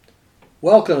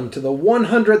Welcome to the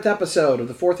 100th episode of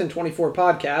the 4th and 24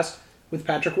 podcast with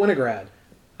Patrick Winograd.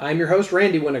 I'm your host,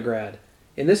 Randy Winograd.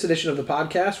 In this edition of the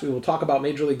podcast, we will talk about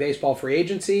Major League Baseball free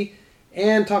agency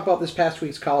and talk about this past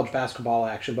week's college basketball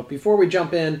action. But before we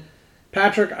jump in,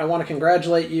 Patrick, I want to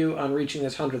congratulate you on reaching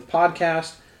this 100th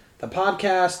podcast. The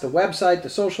podcast, the website, the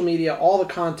social media, all the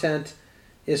content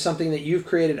is something that you've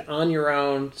created on your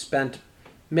own, spent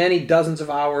many dozens of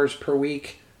hours per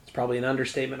week. It's probably an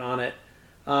understatement on it.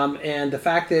 And the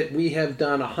fact that we have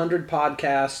done 100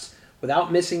 podcasts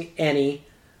without missing any,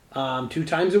 2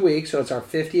 times a week, so it's our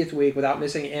 50th week without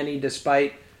missing any,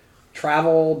 despite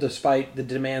travel, despite the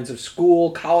demands of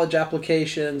school, college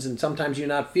applications, and sometimes you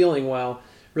not feeling well,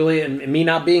 really, and me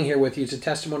not being here with you, is a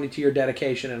testimony to your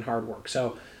dedication and hard work.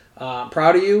 So,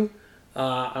 proud of you.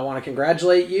 I want to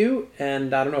congratulate you,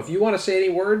 and I don't know if you want to say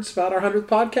any words about our 100th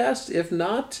podcast. If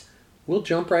not, we'll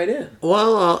jump right in.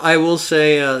 Well, I will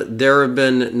say there have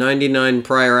been 99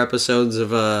 prior episodes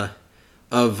of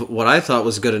what I thought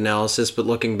was good analysis, but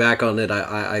looking back on it,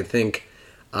 I think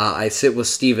I sit with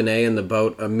Stephen A. in the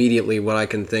boat. Immediately what I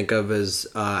can think of is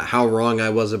how wrong I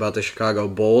was about the Chicago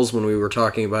Bulls when we were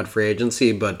talking about free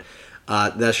agency, but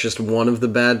that's just one of the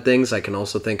bad things. I can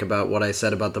also think about what I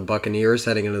said about the Buccaneers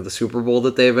heading into the Super Bowl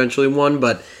that they eventually won,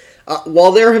 but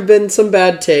while there have been some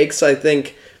bad takes, I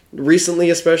think recently,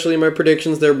 especially in my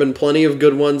predictions, there have been plenty of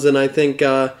good ones, and I think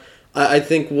you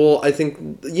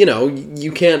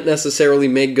can't necessarily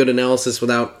make good analysis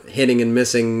without hitting and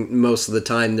missing most of the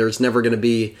time. There's never going to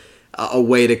be a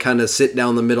way to kind of sit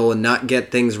down the middle and not get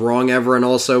things wrong ever, and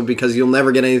also because you'll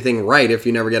never get anything right if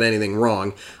you never get anything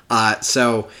wrong.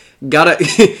 So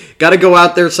gotta go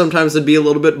out there sometimes and be a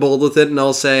little bit bold with it, and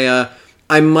I'll say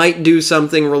I might do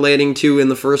something relating to, in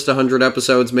the first 100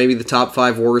 episodes, maybe the top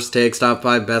 5 worst takes, top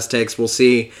 5 best takes. We'll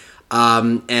see.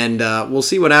 And we'll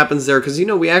see what happens there. Because,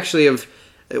 we actually have,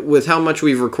 with how much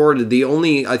we've recorded, the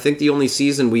only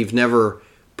season we've never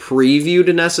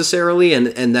previewed necessarily,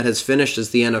 and that has finished,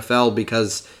 is the NFL,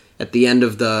 because at the end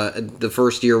of the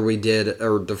first year we did,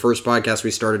 or the first podcast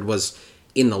we started was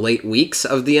in the late weeks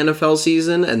of the NFL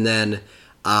season. And then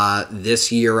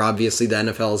this year, obviously, the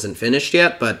NFL isn't finished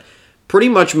yet, but pretty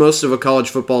much most of a college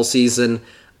football season,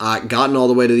 gotten all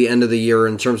the way to the end of the year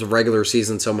in terms of regular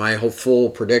season. So my whole full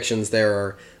predictions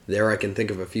there. I can think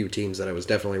of a few teams that I was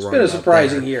definitely wrong about. It's been a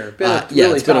surprising year.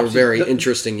 It's been a very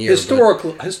interesting year.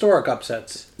 Historic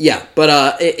upsets. Yeah,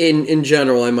 but in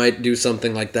general, I might do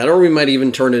something like that. Or we might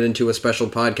even turn it into a special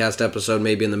podcast episode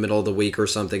maybe in the middle of the week or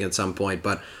something at some point.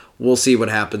 But we'll see what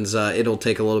happens. It'll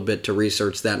take a little bit to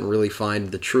research that and really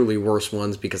find the truly worst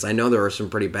ones, because I know there are some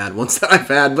pretty bad ones that I've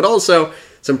had, but also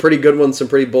some pretty good ones, some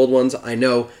pretty bold ones. I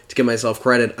know, to give myself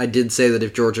credit, I did say that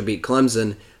if Georgia beat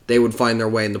Clemson, they would find their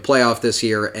way in the playoff this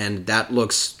year, and that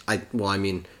looks, it's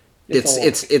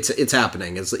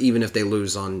happening. Even if they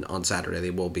lose on Saturday, they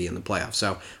will be in the playoff.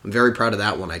 So I'm very proud of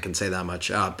that one, I can say that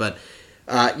much.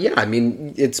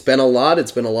 It's been a lot.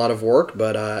 It's been a lot of work,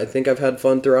 but I think I've had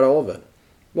fun throughout all of it.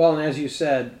 Well, and as you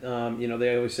said,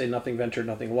 they always say nothing ventured,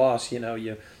 nothing lost.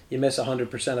 You miss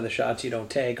 100% of the shots you don't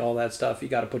take, all that stuff. You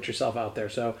got to put yourself out there.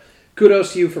 So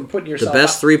kudos to you for putting yourself out. The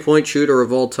best three-point shooter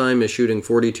of all time is shooting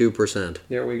 42%.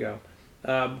 There we go.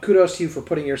 Kudos to you for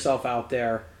putting yourself out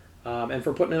there and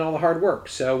for putting in all the hard work.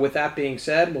 So with that being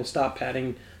said, we'll stop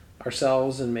patting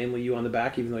ourselves and mainly you on the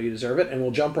back, even though you deserve it, and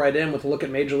we'll jump right in with a look at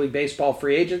Major League Baseball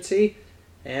free agency.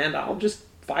 And I'll just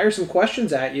fire some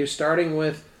questions at you, starting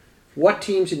with, what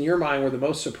teams in your mind were the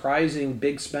most surprising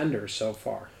big spenders so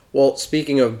far? Well,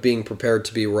 speaking of being prepared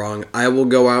to be wrong, I will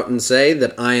go out and say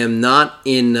that I am not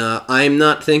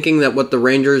thinking that what the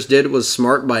Rangers did was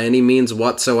smart by any means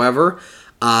whatsoever.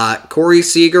 Corey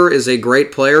Seager is a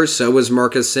great player, so is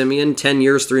Marcus Semien. 10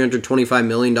 years, $325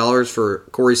 million for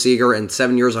Corey Seager, and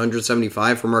 7 years,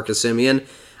 $175 for Marcus Semien.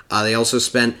 They also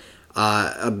spent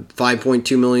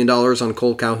 $5.2 million on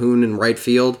Cole Calhoun in right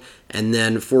field, and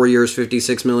then 4 years,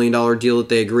 $56 million deal that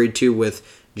they agreed to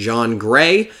with John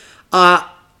Gray.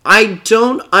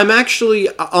 I'm actually,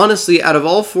 honestly, out of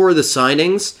all 4 of the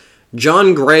signings,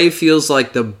 John Gray feels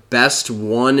like the best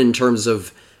one in terms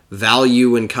of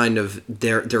value and kind of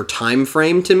their time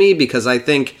frame to me, because I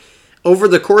think over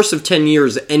the course of 10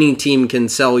 years, any team can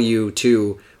sell you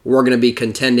to, we're going to be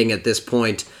contending at this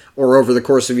point, or over the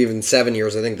course of even 7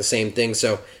 years, I think the same thing.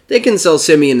 So they can sell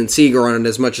Semien and Seager on it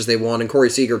as much as they want. And Corey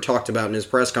Seager talked about in his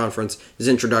press conference, his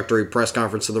introductory press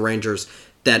conference to the Rangers,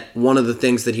 that one of the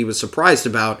things that he was surprised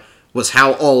about was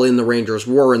how all in the Rangers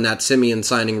were, and that Semien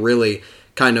signing really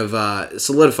kind of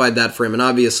solidified that for him. And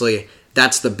obviously,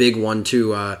 that's the big one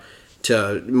to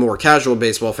to more casual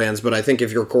baseball fans, but I think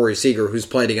if you're Corey Seager, who's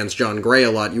played against John Gray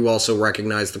a lot, you also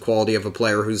recognize the quality of a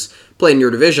player who's played in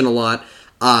your division a lot,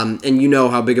 and you know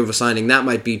how big of a signing that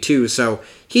might be too. So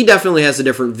he definitely has a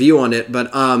different view on it, but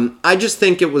I just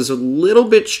think it was a little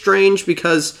bit strange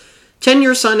because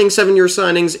 10-year signings, 7-year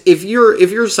signings, if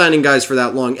you're signing guys for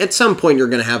that long, at some point you're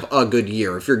going to have a good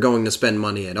year if you're going to spend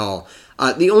money at all.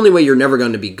 The only way you're never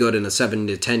going to be good in a 7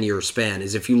 to 10 year span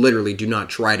is if you literally do not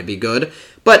try to be good.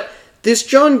 But this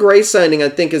John Gray signing, I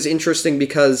think, is interesting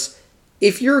because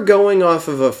if you're going off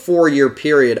of a 4-year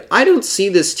period, I don't see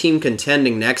this team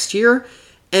contending next year,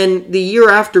 and the year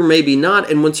after maybe not.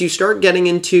 And once you start getting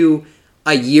into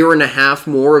a year and a half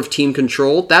more of team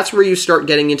control, that's where you start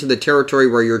getting into the territory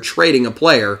where you're trading a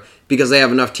player because they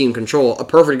have enough team control. A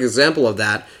perfect example of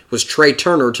that was Trey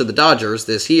Turner to the Dodgers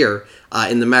this year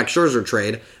in the Max Scherzer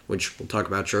trade, which we'll talk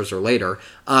about Scherzer later.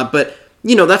 But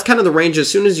that's kind of the range. As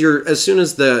soon as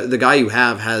the guy you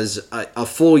have has a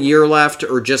full year left,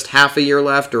 or just half a year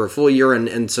left, or a full year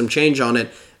and some change on it,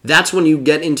 that's when you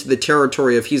get into the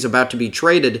territory of he's about to be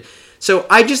traded. So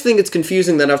I just think it's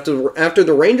confusing that after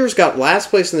the Rangers got last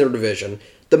place in their division,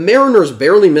 the Mariners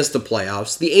barely missed the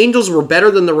playoffs. The Angels were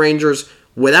better than the Rangers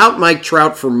without Mike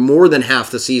Trout for more than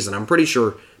half the season. I'm pretty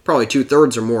sure probably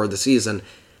 2/3 or more of the season.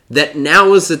 That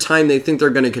now is the time they think they're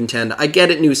going to contend. I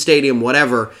get it, new stadium,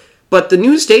 whatever. But the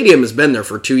new stadium has been there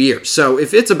for 2 years. So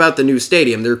if it's about the new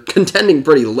stadium, they're contending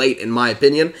pretty late, in my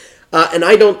opinion. And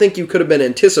I don't think you could have been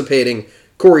anticipating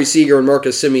Corey Seager and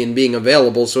Marcus Semien being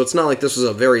available. So it's not like this was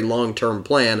a very long-term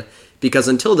plan. Because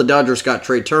until the Dodgers got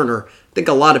Trey Turner, I think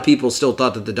a lot of people still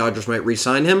thought that the Dodgers might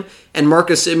re-sign him. And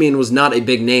Marcus Semien was not a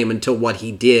big name until what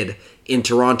he did in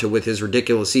Toronto with his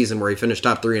ridiculous season where he finished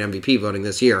top 3 in MVP voting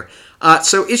this year.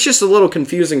 So it's just a little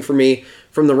confusing for me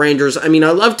from the Rangers. I mean,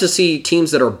 I love to see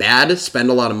teams that are bad spend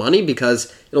a lot of money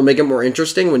because it'll make it more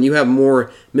interesting. When you have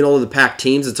more middle-of-the-pack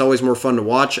teams, it's always more fun to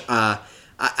watch.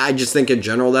 I just think in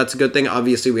general that's a good thing.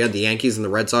 Obviously, we had the Yankees and the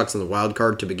Red Sox in the wild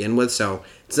card to begin with, so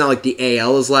it's not like the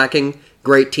AL is lacking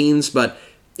great teams, but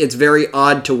it's very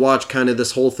odd to watch kind of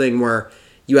this whole thing where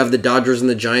you have the Dodgers and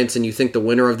the Giants, and you think the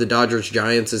winner of the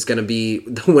Dodgers-Giants is going to be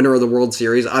the winner of the World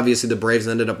Series. Obviously, the Braves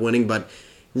ended up winning, but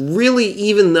really,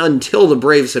 even until the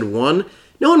Braves had won,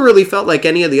 no one really felt like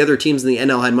any of the other teams in the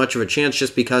NL had much of a chance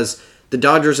just because the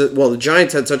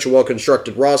Giants had such a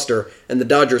well-constructed roster, and the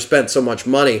Dodgers spent so much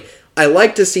money. I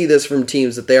like to see this from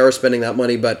teams that they are spending that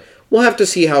money, but we'll have to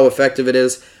see how effective it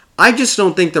is. I just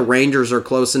don't think the Rangers are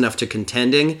close enough to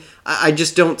contending. I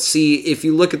just don't see, if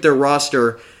you look at their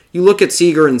roster, you look at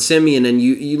Seager and Semien, and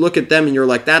you look at them and you're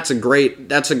like, that's a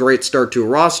great start to a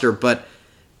roster, but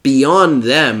beyond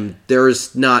them,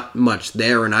 there's not much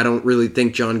there, and I don't really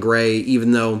think John Gray,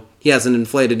 even though he has an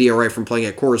inflated ERA from playing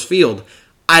at Coors Field,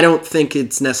 I don't think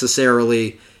he's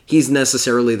necessarily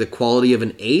the quality of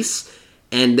an ace,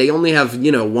 and they only have,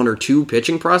 1 or 2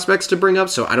 pitching prospects to bring up,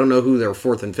 so I don't know who their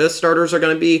 4th and 5th starters are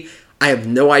going to be. I have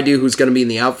no idea who's going to be in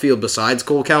the outfield besides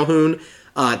Cole Calhoun.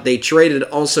 They traded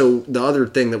also, the other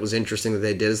thing that was interesting that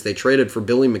they did is they traded for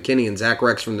Billy McKinney and Zach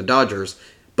Rex from the Dodgers,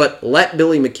 but let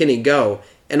Billy McKinney go.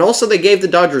 And also they gave the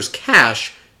Dodgers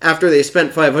cash after they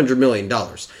spent $500 million.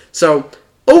 So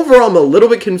overall, I'm a little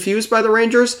bit confused by the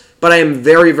Rangers, but I am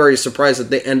very, very surprised that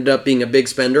they ended up being a big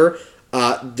spender.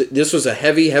 This was a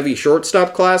heavy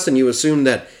shortstop class, and you assumed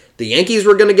that the Yankees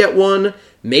were going to get one.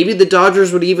 Maybe the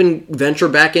Dodgers would even venture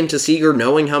back into Seager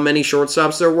knowing how many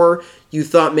shortstops there were. You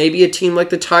thought maybe a team like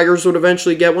the Tigers would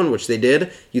eventually get one, which they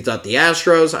did. You thought the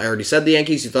Astros, I already said the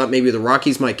Yankees. You thought maybe the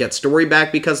Rockies might get Story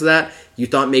back because of that. You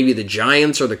thought maybe the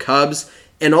Giants or the Cubs.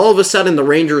 And all of a sudden, the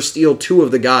Rangers steal 2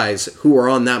 of the guys who are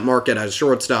on that market as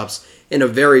shortstops at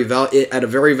a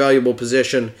very valuable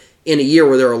position in a year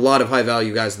where there are a lot of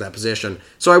high-value guys at that position.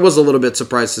 So I was a little bit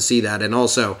surprised to see that. And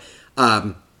also,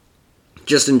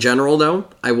 just in general, though,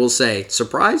 I will say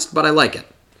surprised, but I like it.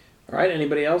 All right,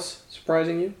 anybody else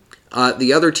surprising you?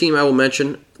 The other team I will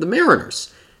mention, the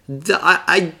Mariners.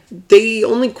 They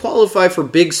only qualify for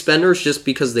big spenders just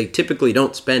because they typically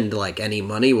don't spend any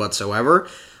money whatsoever.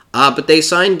 But they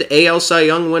signed AL Cy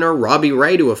Young winner Robbie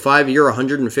Ray to a 5-year,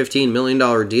 $115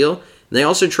 million deal. And they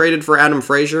also traded for Adam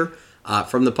Frazier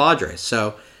from the Padres.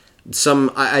 So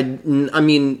I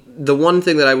mean, the one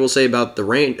thing that I will say about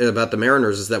the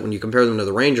Mariners is that when you compare them to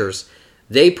the Rangers,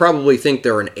 they probably think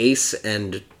they're an ace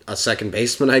and a second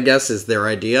baseman, I guess, is their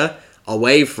idea,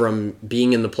 away from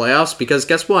being in the playoffs, because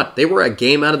guess what? They were a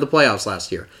game out of the playoffs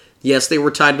last year. Yes, they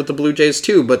were tied with the Blue Jays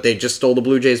too, but they just stole the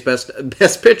Blue Jays'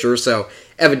 best pitcher, so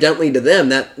evidently to them,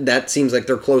 that seems like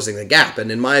they're closing the gap,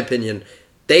 and in my opinion,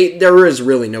 there is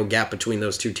really no gap between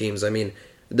those two teams. I mean,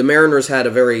 the Mariners had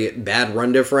a very bad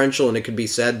run differential, and it could be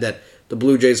said that the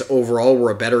Blue Jays overall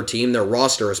were a better team. Their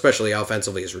roster, especially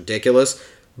offensively, is ridiculous.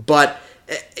 But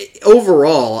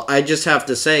overall, I just have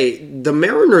to say, the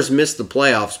Mariners missed the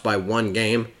playoffs by 1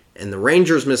 game, and the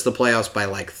Rangers missed the playoffs by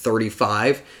like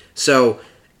 35. So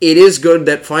it is good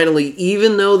that finally,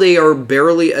 even though they are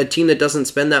barely a team that doesn't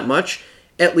spend that much,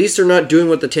 at least they're not doing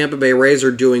what the Tampa Bay Rays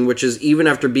are doing, which is even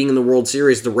after being in the World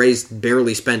Series, the Rays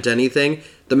barely spent anything.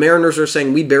 The Mariners are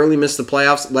saying, we barely missed the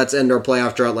playoffs. Let's end our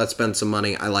playoff drought. Let's spend some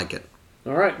money. I like it.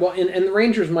 All right. Well, and the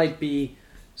Rangers might be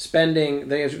spending,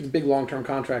 they have big long-term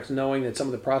contracts, knowing that some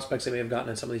of the prospects they may have gotten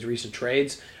in some of these recent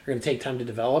trades are going to take time to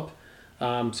develop.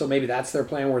 So maybe that's their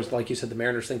plan, whereas, like you said, the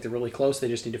Mariners think they're really close. They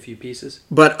just need a few pieces.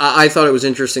 But I thought it was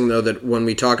interesting, though, that when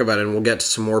we talk about it, and we'll get to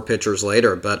some more pitchers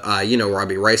later, but,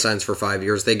 Robbie Rice signs for 5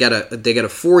 years. They get a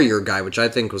 4-year guy, which I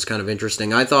think was kind of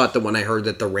interesting. I thought that when I heard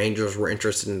that the Rangers were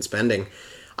interested in spending,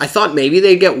 I thought maybe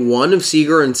they'd get one of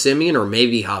Seager and Simeon, or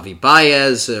maybe Javi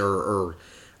Baez, or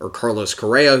Carlos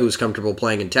Correa, who's comfortable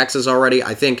playing in Texas already.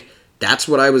 I think that's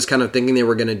what I was kind of thinking they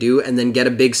were going to do, and then get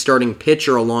a big starting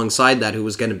pitcher alongside that who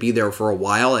was going to be there for a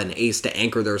while, an ace to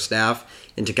anchor their staff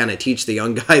and to kind of teach the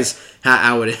young guys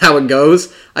how it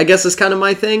goes, I guess is kind of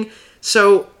my thing.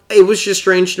 So it was just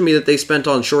strange to me that they spent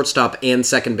on shortstop and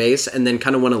second base and then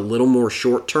kind of went a little more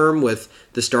short term with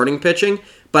the starting pitching.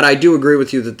 But I do agree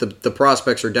with you that the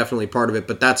prospects are definitely part of it,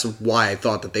 but that's why I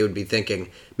thought that they would be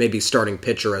thinking maybe starting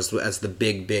pitcher as the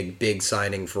big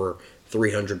signing for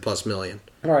 $300+ million.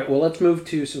 All right, well, let's move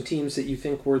to some teams that you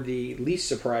think were the least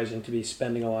surprising to be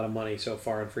spending a lot of money so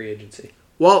far in free agency.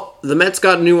 Well, the Mets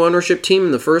got a new ownership team,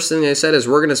 and the first thing they said is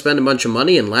we're going to spend a bunch of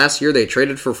money, and last year they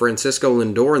traded for Francisco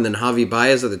Lindor and then Javi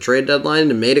Baez at the trade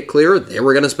deadline and made it clear they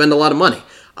were going to spend a lot of money.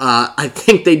 I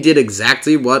think they did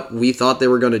exactly what we thought they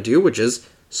were going to do, which is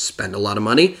spend a lot of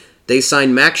money. They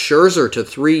signed Max Scherzer to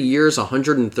 3 years,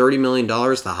 $130 million,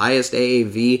 the highest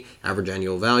AAV, average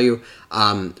annual value,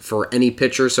 for any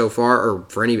pitcher so far, or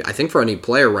for any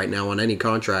player right now on any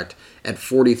contract at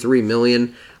 $43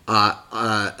 million.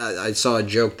 I saw a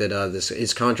joke that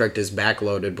his contract is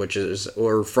backloaded,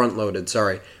 or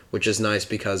front-loaded, which is nice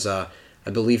because I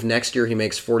believe next year he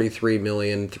makes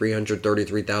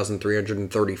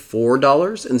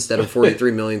 $43,333,334 instead of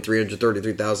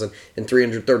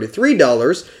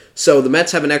 $43,333,333. So the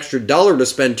Mets have an extra dollar to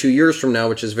spend 2 years from now,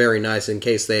 which is very nice in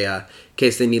case they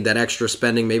need that extra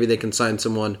spending. Maybe they can sign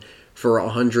someone for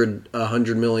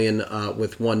 $100 million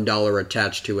with $1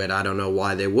 attached to it. I don't know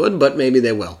why they would, but maybe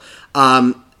they will.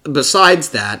 Besides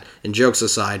that, and jokes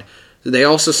aside, they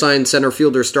also signed center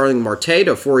fielder Starling Marte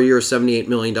to 4 years, $78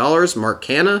 million. Mark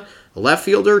Canha, a left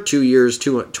fielder, 2 years,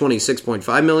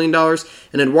 $26.5 million.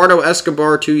 And Eduardo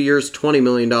Escobar, 2 years, $20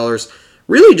 million.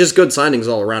 Really just good signings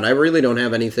all around. I really don't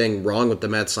have anything wrong with the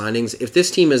Mets signings. If this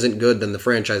team isn't good, then the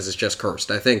franchise is just cursed.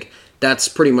 I think that's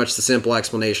pretty much the simple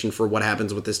explanation for what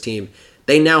happens with this team.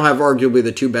 They now have arguably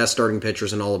the two best starting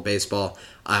pitchers in all of baseball,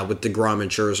 with DeGrom and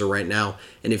Scherzer right now.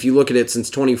 And if you look at it since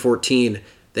 2014,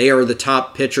 they are the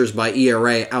top pitchers by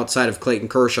ERA outside of Clayton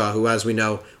Kershaw, who, as we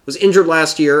know, was injured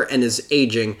last year and is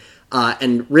aging.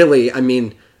 And really, I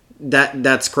mean,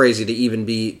 that's crazy to even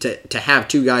be to have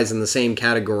two guys in the same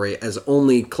category as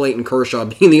only Clayton Kershaw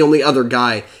being the only other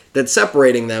guy that's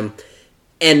separating them,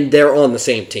 and they're on the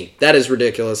same team. That is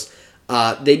ridiculous.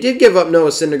 They did give up Noah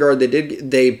Syndergaard.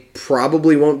 They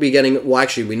probably won't be getting. Well,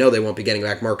 actually, we know they won't be getting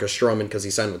back Marcus Stroman because he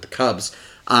signed with the Cubs.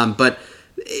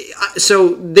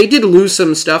 So they did lose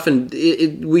some stuff, and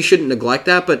we shouldn't neglect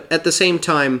that. But at the same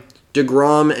time,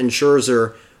 DeGrom and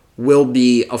Scherzer will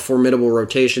be a formidable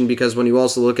rotation because when you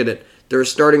also look at it, their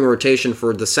starting rotation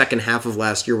for the second half of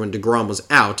last year when DeGrom was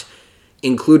out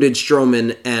included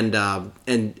Stroman and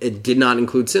it did not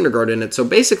include Syndergaard in it. So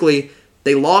basically,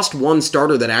 they lost one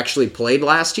starter that actually played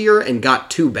last year and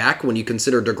got two back when you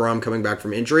consider DeGrom coming back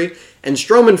from injury. And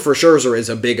Stroman for Scherzer is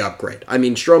a big upgrade. I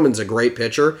mean, Stroman's a great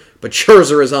pitcher, but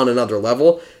Scherzer is on another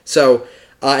level. So,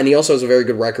 and he also has a very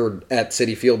good record at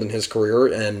Citi Field in his career,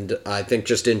 and I think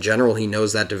just in general he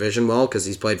knows that division well because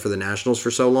he's played for the Nationals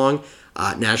for so long.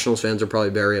 Nationals fans are probably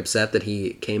very upset that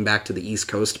he came back to the East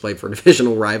Coast to play for a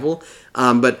divisional rival.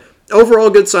 But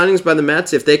overall, good signings by the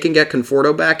Mets. If they can get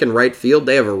Conforto back in right field,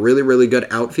 they have a really, really good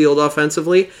outfield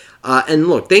offensively. And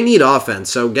look, they need offense.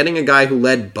 So getting a guy who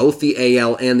led both the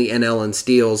AL and the NL in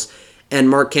steals, and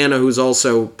Mark Canha, who's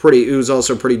also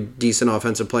pretty decent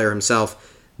offensive player himself,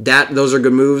 those are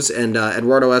good moves. And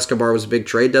Eduardo Escobar was a big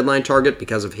trade deadline target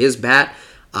because of his bat,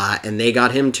 and they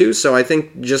got him too. So I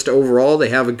think just overall, they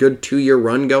have a good 2-year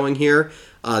run going here.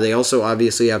 They also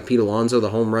obviously have Pete Alonso, the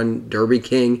home run derby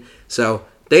king. So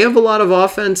they have a lot of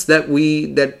offense that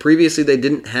previously they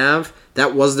didn't have.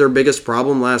 That was their biggest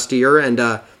problem last year, and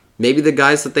maybe the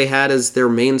guys that they had as their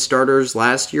main starters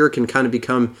last year can kind of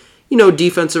become,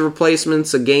 defensive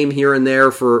replacements, a game here and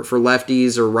there for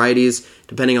lefties or righties,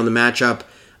 depending on the matchup.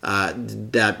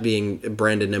 That being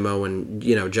Brandon Nimmo and,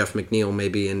 Jeff McNeil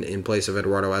maybe in place of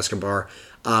Eduardo Escobar.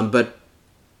 But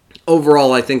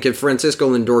overall, I think if Francisco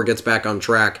Lindor gets back on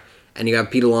track and you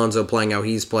have Pete Alonso playing how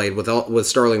he's played with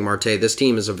Starling Marte, this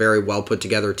team is a very well put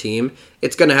together team.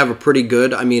 It's going to have a pretty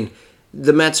good,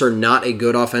 the Mets are not a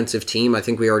good offensive team. I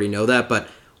think we already know that, but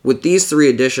with these three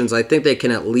additions, I think they can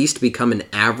at least become an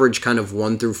average kind of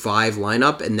 1 through 5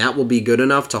 lineup, and that will be good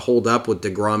enough to hold up with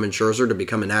DeGrom and Scherzer to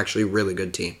become an actually really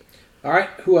good team. All right,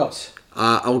 who else?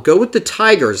 I'll go with the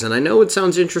Tigers, and I know it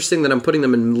sounds interesting that I'm putting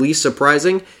them in least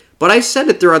surprising, but I said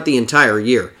it throughout the entire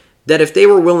year, that if they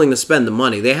were willing to spend the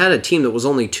money, they had a team that was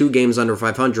only 2 games under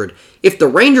 500. If the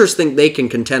Rangers think they can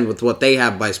contend with what they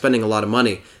have by spending a lot of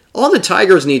money, all the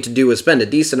Tigers need to do is spend a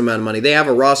decent amount of money. They have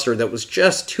a roster that was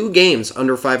just 2 games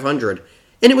under 500,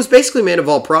 and it was basically made of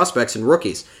all prospects and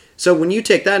rookies. So when you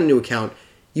take that into account,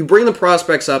 you bring the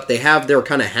prospects up, they have their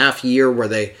kind of half year where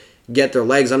they get their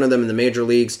legs under them in the major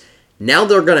leagues. Now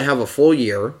they're going to have a full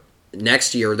year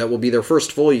next year. That will be their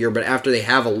first full year, but after they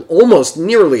have almost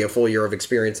nearly a full year of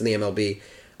experience in the MLB,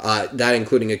 that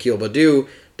including Akil Baddoo,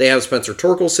 they have Spencer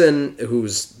Torkelson,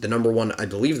 who's the number one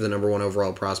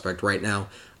overall prospect right now.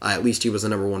 At least he was the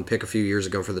number 1 pick a few years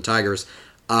ago for the Tigers,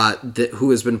 who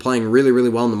has been playing really, really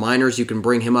well in the minors. You can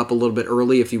bring him up a little bit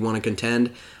early if you want to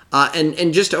contend.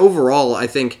 And just overall, I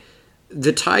think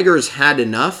the Tigers had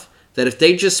enough that if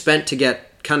they just spent to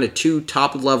get kind of 2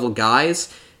 top-level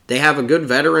guys, they have a good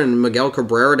veteran, Miguel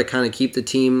Cabrera, to kind of keep the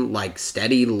team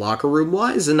steady locker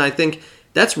room-wise. And I think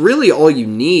that's really all you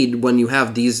need when you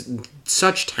have these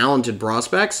such talented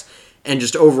prospects. And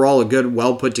just overall a good,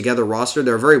 well-put-together roster.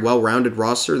 They're a very well-rounded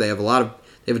roster. They have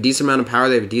a decent amount of power,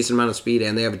 they have a decent amount of speed,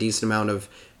 and they have a decent amount of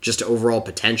just overall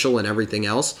potential and everything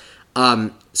else.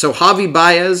 So Javi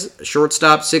Baez,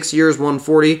 shortstop, 6 years,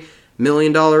 $140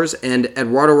 million, and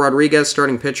Eduardo Rodriguez,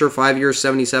 starting pitcher, 5 years,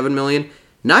 $77 million.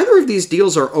 Neither of these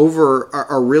deals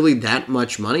are really that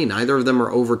much money. Neither of them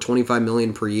are over $25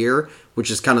 million per year,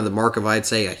 which is kind of the mark of, I'd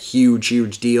say, a huge,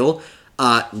 huge deal.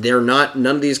 None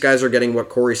of these guys are getting what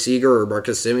Corey Seager or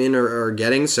Marcus Semien are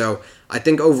getting. So I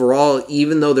think overall,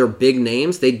 even though they're big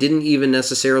names, they didn't even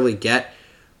necessarily get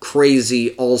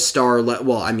crazy all-star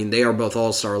they are both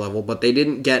all-star level, but they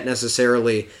didn't get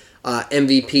necessarily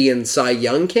MVP and Cy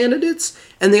Young candidates,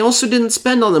 and they also didn't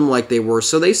spend on them like they were.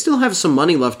 So they still have some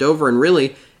money left over, and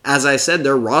really, as I said,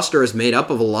 their roster is made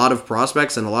up of a lot of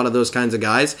prospects and a lot of those kinds of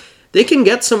guys. They can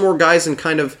get some more guys in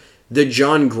kind of the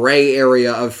John Gray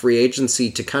area of free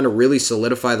agency to kind of really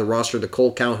solidify the roster, the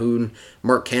Cole Calhoun,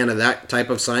 Mark Canha, that type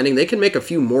of signing. They can make a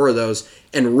few more of those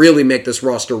and really make this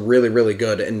roster really, really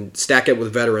good and stack it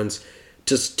with veterans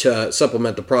to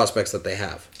supplement the prospects that they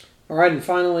have. All right, and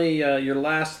finally, your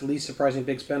last least surprising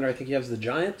big spender, I think he has the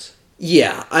Giants.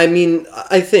 Yeah, I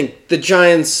think the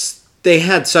Giants, they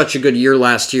had such a good year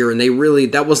last year, and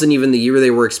that wasn't even the year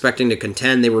they were expecting to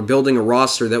contend. They were building a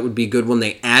roster that would be good when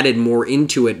they added more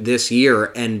into it this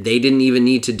year, and they didn't even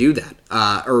need to do that.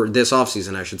 Or this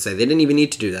offseason, I should say. They didn't even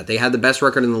need to do that. They had the best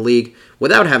record in the league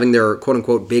without having their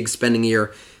quote-unquote big spending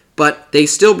year, but they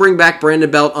still bring back Brandon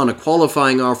Belt on a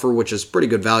qualifying offer, which is pretty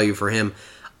good value for him.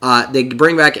 They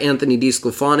bring back Anthony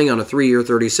DeSclafani on a 3-year,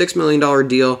 $36 million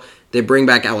deal. They bring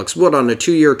back Alex Wood on a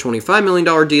 2-year, $25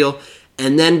 million deal.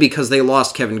 And then because they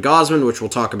lost Kevin Gausman, which we'll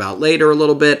talk about later a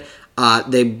little bit,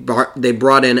 they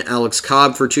brought in Alex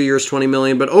Cobb for 2 years, $20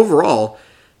 million. But overall,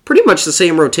 pretty much the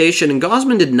same rotation. And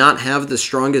Gausman did not have the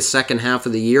strongest second half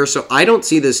of the year, so I don't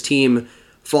see this team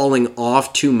falling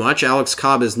off too much. Alex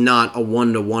Cobb is not a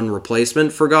 1-to-1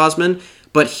 replacement for Gausman,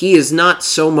 but he is not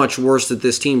so much worse that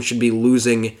this team should be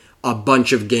losing a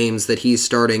bunch of games that he's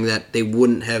starting that they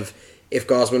wouldn't have if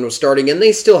Gausman was starting. And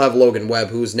they still have Logan Webb,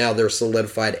 who's now their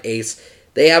solidified ace.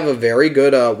 They have a very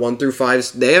good 1 through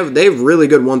 5. They have really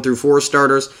good 1 through 4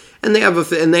 starters, and they have a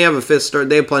fifth start.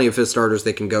 They have plenty of fifth starters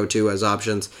they can go to as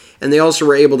options. And they also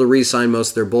were able to re-sign most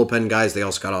of their bullpen guys. They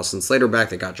also got Austin Slater back.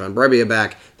 They got John Brebbia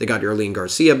back. They got Yerlin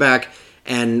Garcia back.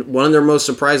 And one of their most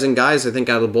surprising guys, I think,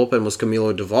 out of the bullpen was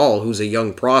Camilo Doval, who's a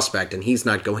young prospect, and he's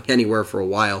not going anywhere for a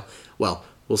while. Well,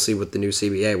 we'll see with the new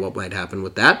CBA what might happen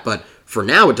with that. But for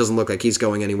now, it doesn't look like he's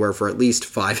going anywhere for at least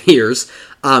 5 years.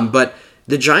 But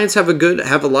the Giants have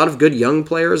a lot of good young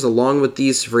players along with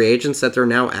these free agents that they're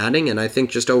now adding, and I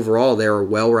think just overall they're a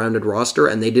well-rounded roster,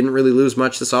 and they didn't really lose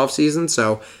much this offseason,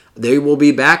 so they will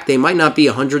be back. They might not be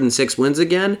 106 wins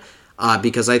again,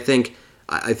 because I think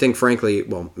I think, frankly,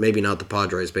 well, maybe not the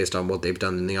Padres based on what they've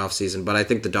done in the offseason, but I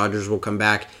think the Dodgers will come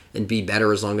back and be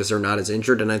better as long as they're not as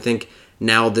injured. And I think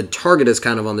now the target is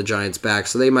kind of on the Giants' back,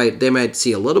 so they might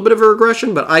see a little bit of a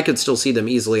regression, but I could still see them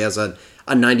easily as a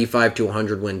 95 to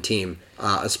 100 win team,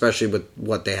 especially with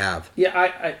what they have.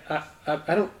 Yeah,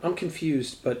 I'm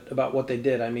confused, but about what they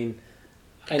did. I mean,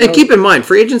 and keep in mind,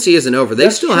 free agency isn't over. They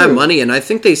still have money, and I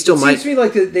think they still might. It seems to me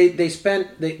like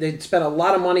they spent a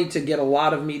lot of money to get a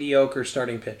lot of mediocre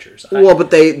starting pitchers. But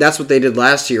that's what they did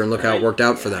last year, and look how it worked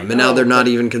out for them. And now they're not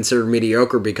even considered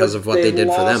mediocre because of what they did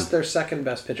for them. Lost their second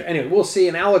best pitcher. Anyway, we'll see.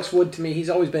 And Alex Wood, to me, he's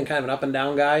always been kind of an up and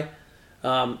down guy.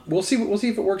 We'll see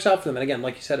if it works out for them. And again,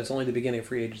 like you said, it's only the beginning of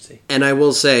free agency. And I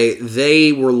will say,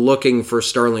 they were looking for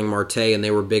Starling Marte, and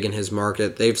they were big in his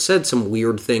market. They've said some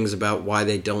weird things about why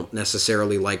they don't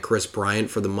necessarily like Chris Bryant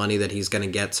for the money that he's going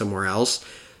to get somewhere else.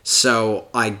 So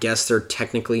I guess they're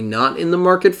technically not in the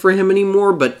market for him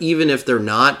anymore. But even if they're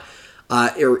not,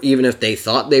 or even if they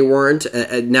thought they weren't,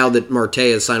 now that Marte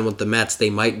has signed with the Mets, they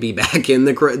might be back in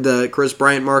the Chris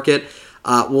Bryant market.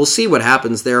 We'll see what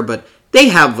happens there, but they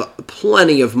have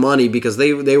plenty of money because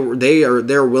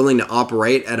they're willing to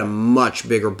operate at a much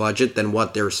bigger budget than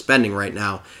what they're spending right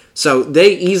now. So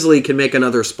they easily can make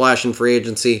another splash in free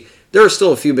agency. There are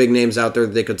still a few big names out there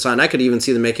that they could sign. I could even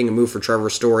see them making a move for Trevor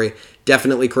Story.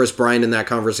 Definitely Chris Bryant in that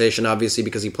conversation, obviously,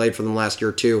 because he played for them last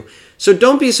year too. So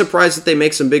don't be surprised that they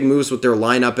make some big moves with their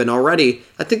lineup. And already,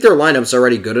 I think their lineup's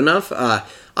already good enough.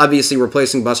 Obviously,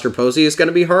 replacing Buster Posey is going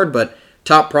to be hard, but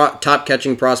top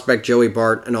catching prospect Joey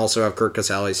Bart, and also have Kurt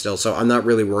Casale still. So I'm not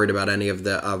really worried about any of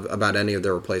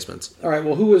their replacements. All right.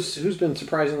 Well, who's been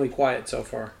surprisingly quiet so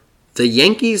far? The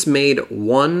Yankees made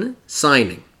one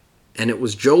signing, and it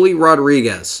was Joely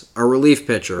Rodriguez, a relief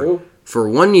pitcher, for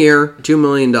 1 year, $2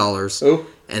 million.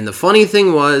 And the funny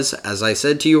thing was, as I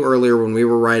said to you earlier when we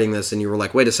were writing this, and you were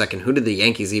like, "Wait a second, who did the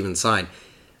Yankees even sign?"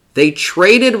 They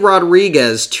traded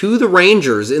Rodriguez to the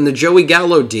Rangers in the Joey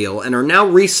Gallo deal and are now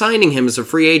re-signing him as a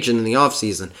free agent in the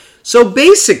offseason. So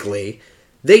basically,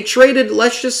 they traded,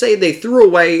 let's just say they threw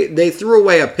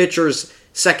away a pitcher's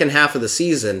second half of the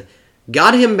season,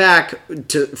 got him back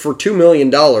for $2 million,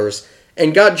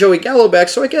 and got Joey Gallo back.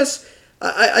 So I guess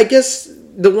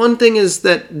the one thing is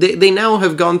that they now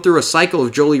have gone through a cycle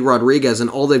of Joely Rodriguez, and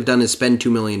all they've done is spend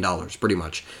 $2 million, pretty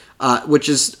much. Which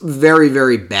is very,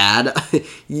 very bad.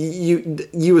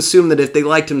 You assume that if they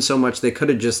liked him so much, they could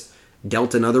have just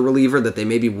dealt another reliever that they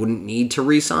maybe wouldn't need to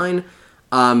re-sign.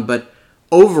 But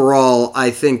overall,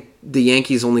 I think the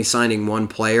Yankees only signing one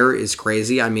player is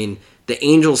crazy. I mean, the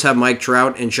Angels have Mike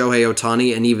Trout and Shohei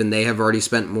Ohtani, and even they have already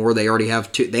spent more. They already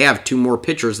have two more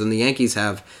pitchers than the Yankees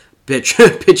have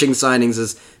pitching signings,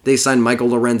 as they signed Michael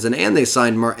Lorenzen and they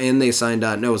signed Noah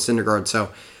Syndergaard.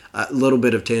 So a little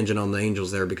bit of tangent on the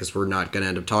Angels there because we're not going to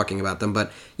end up talking about them.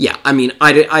 But yeah, I mean,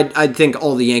 I think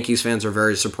all the Yankees fans are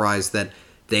very surprised that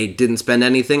they didn't spend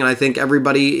anything. And I think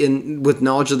everybody with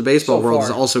knowledge of the baseball world is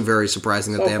also very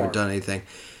surprising that they haven't done anything.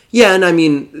 Yeah, and I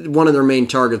mean, one of the main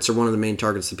targets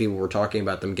that people were talking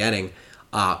about them getting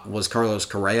was Carlos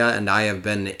Correa. And I have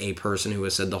been a person who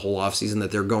has said the whole offseason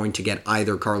that they're going to get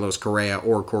either Carlos Correa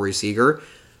or Corey Seager.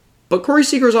 But Corey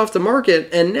Seager's off the market,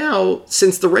 and now,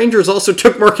 since the Rangers also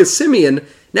took Marcus Semien,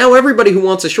 now everybody who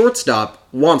wants a shortstop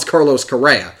wants Carlos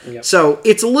Correa. Yep. So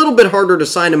it's a little bit harder to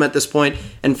sign him at this point,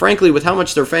 and frankly, with how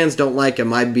much their fans don't like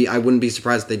him, I wouldn't be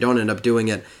surprised if they don't end up doing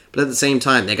it. But at the same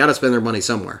time, they got to spend their money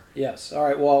somewhere. Yes. All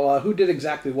right, well, who did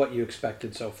exactly what you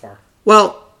expected so far?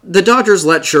 Well, the Dodgers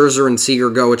let Scherzer and Seager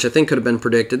go, which I think could have been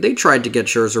predicted. They tried to get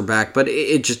Scherzer back, but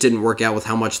it just didn't work out with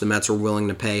how much the Mets were willing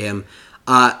to pay him.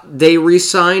 They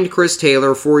re-signed Chris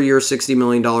Taylor, 4 years, $60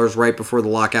 million right before the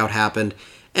lockout happened.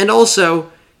 And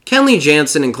also, Kenley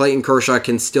Jansen and Clayton Kershaw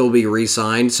can still be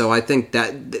re-signed, so I think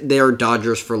that they are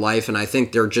Dodgers for life, and I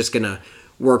think they're just going to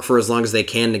work for as long as they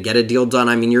can to get a deal done.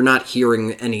 I mean, you're not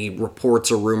hearing any reports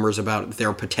or rumors about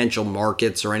their potential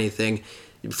markets or anything.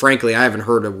 Frankly, I haven't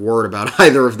heard a word about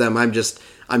either of them. I'm just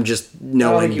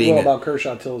knowing. I don't think you will about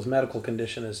Kershaw until his medical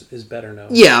condition is better known.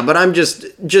 Yeah, but I'm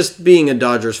just being a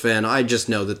Dodgers fan. I just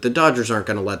know that the Dodgers aren't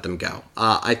going to let them go.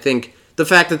 I think the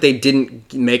fact that they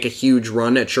didn't make a huge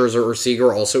run at Scherzer or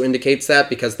Seager also indicates that,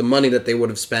 because the money that they would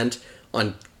have spent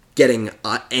on getting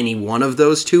any one of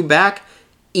those two back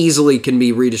easily can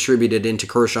be redistributed into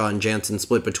Kershaw and Jansen,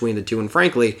 split between the two. And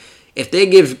frankly, if they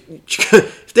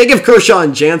give Kershaw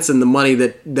and Jansen the money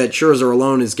that Scherzer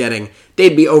alone is getting,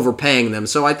 they'd be overpaying them.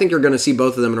 So I think you're going to see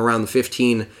both of them in around the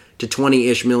 15 to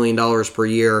 20-ish million dollars per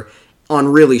year on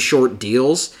really short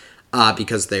deals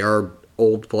because they are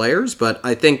old players. But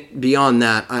I think beyond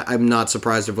that, I'm not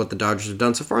surprised of what the Dodgers have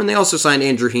done so far. And they also signed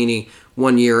Andrew Heaney,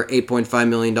 1 year, $8.5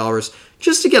 million.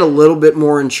 just to get a little bit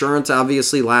more insurance.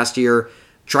 Obviously, last year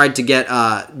tried to get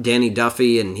Danny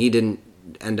Duffy, and he didn't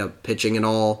end up pitching at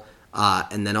all.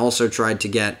 And then also tried to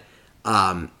get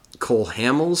Cole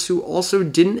Hamels, who also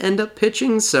didn't end up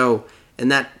pitching.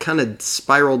 And that kind of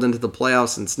spiraled into the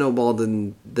playoffs and snowballed,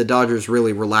 and the Dodgers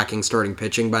really were lacking starting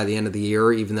pitching by the end of the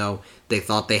year, even though they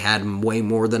thought they had way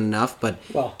more than enough. But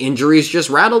injuries just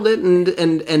rattled it,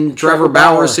 and Trevor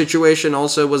Bauer's situation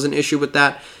also was an issue with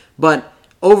that. But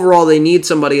overall, they need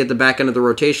somebody at the back end of the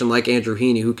rotation like Andrew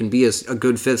Heaney, who can be a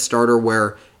good fifth starter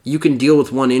where you can deal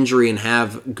with one injury and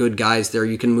have good guys there.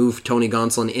 You can move Tony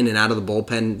Gonsolin in and out of the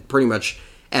bullpen pretty much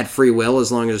at free will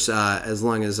as long as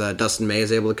Dustin May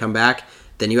is able to come back.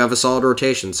 Then you have a solid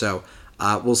rotation. So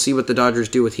we'll see what the Dodgers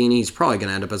do with Heaney. He's probably going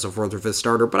to end up as a fourth or fifth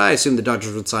starter, but I assume the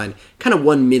Dodgers would sign kind of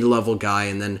one mid-level guy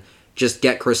and then just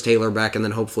get Chris Taylor back and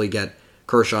then hopefully get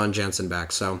Kershaw and Jansen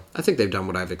back. So I think they've done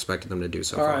what I've expected them to do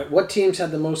so far. All right, what teams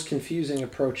had the most confusing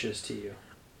approaches to you?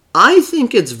 I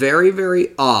think it's very, very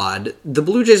odd. The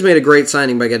Blue Jays made a great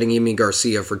signing by getting Yimi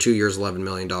Garcia for 2 years, $11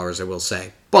 million, I will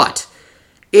say. But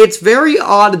it's very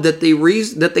odd that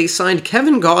they signed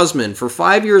Kevin Gausman for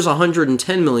 5 years,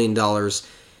 $110 million,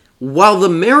 while the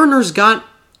Mariners got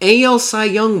AL Cy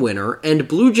Young winner and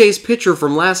Blue Jays pitcher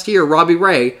from last year, Robbie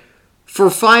Ray, for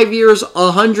 5 years,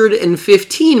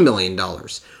 $115 million.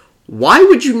 Why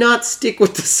would you not stick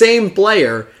with the same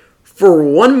player for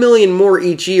 $1 million more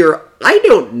each year? I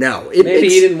don't know. Maybe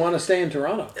he didn't want to stay in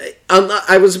Toronto.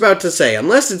 I was about to say,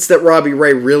 unless it's that Robbie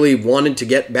Ray really wanted to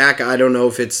get back, I don't know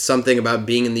if it's something about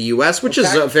being in the U.S., which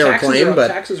is a fair claim. But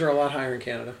taxes are a lot higher in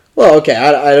Canada. Well, okay,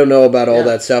 I don't know about all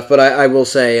that stuff, but I will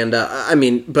say, and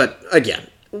but again,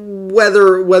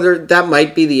 whether that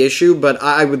might be the issue, but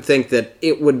I would think that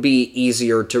it would be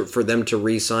easier for them to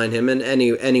re-sign him. And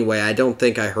anyway, I don't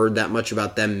think I heard that much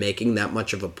about them making that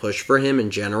much of a push for him in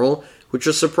general, which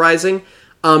was surprising.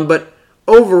 But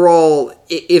overall,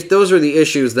 if those are the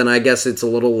issues, then I guess it's a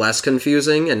little less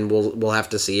confusing, and we'll have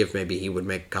to see if maybe he would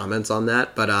make comments on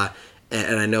that. But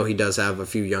and I know he does have a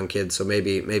few young kids, so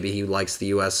maybe he likes the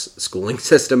U.S. schooling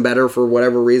system better for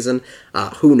whatever reason.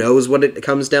 Who knows what it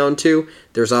comes down to?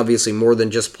 There's obviously more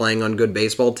than just playing on good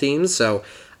baseball teams. So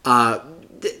I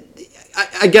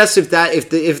guess if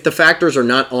the factors are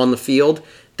not on the field,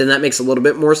 then that makes a little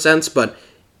bit more sense. But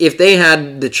if they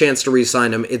had the chance to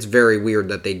re-sign him, it's very weird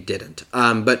that they didn't.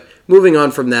 But moving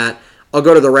on from that, I'll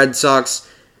go to the Red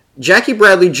Sox. Jackie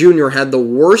Bradley Jr. had the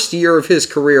worst year of his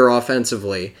career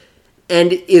offensively,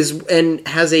 and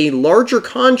has a larger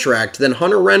contract than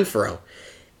Hunter Renfroe.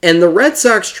 And the Red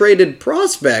Sox traded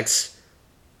prospects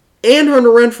and Hunter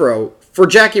Renfroe for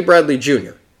Jackie Bradley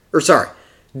Jr.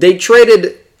 They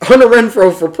traded Hunter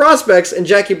Renfroe for prospects and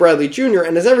Jackie Bradley Jr.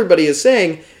 And as everybody is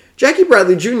saying, Jackie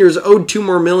Bradley Jr. is owed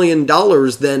 $2 million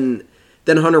more than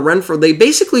Hunter Renfroe. They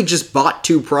basically just bought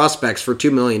two prospects for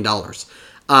 $2 million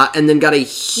and then got a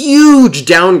huge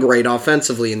downgrade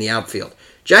offensively in the outfield.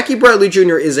 Jackie Bradley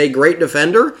Jr. is a great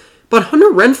defender, but Hunter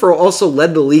Renfroe also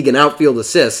led the league in outfield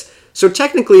assists. So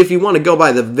technically, if you want to go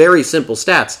by the very simple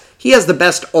stats, he has the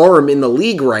best arm in the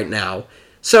league right now.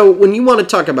 So when you want to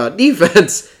talk about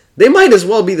defense, they might as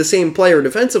well be the same player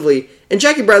defensively, and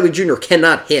Jackie Bradley Jr.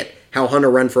 cannot hit how Hunter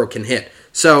Renfroe can hit.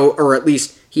 So, or at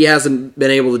least he hasn't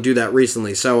been able to do that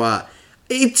recently. So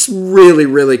it's really,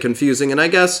 really confusing. And I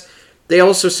guess they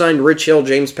also signed Rich Hill,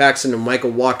 James Paxton, and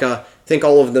Michael Wacha. I think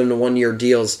all of them to one-year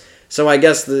deals. So I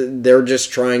guess they're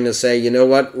just trying to say, you know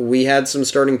what, we had some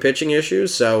starting pitching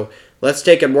issues, so let's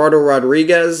take Eduardo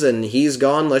Rodriguez, and he's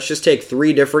gone. Let's just take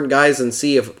three different guys and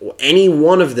see if any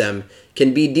one of them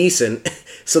can be decent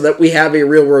so that we have a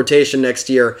real rotation next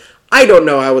year. I don't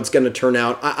know how it's going to turn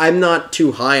out. I'm not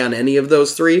too high on any of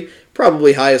those three.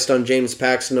 Probably highest on James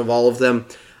Paxton of all of them.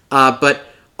 But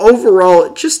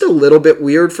overall, just a little bit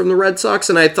weird from the Red Sox,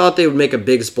 and I thought they would make a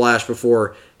big splash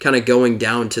before kind of going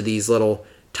down to these little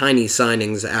tiny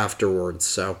signings afterwards.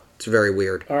 So it's very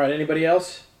weird. All right, anybody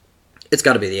else? It's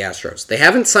got to be the Astros. They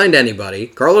haven't signed anybody.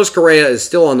 Carlos Correa is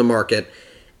still on the market.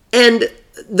 And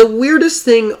the weirdest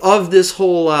thing of this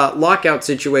whole lockout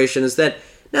situation is that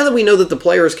now that we know that the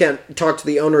players can't talk to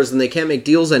the owners and they can't make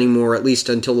deals anymore, at least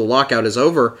until the lockout is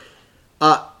over,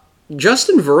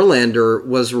 Justin Verlander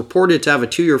was reported to have a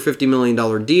 2-year, $50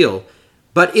 million deal,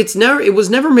 but it was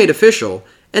never made official.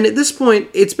 And at this point,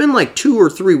 it's been like 2 or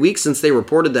 3 weeks since they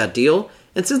reported that deal.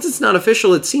 And since it's not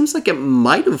official, it seems like it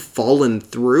might have fallen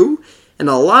through. And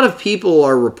a lot of people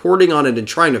are reporting on it and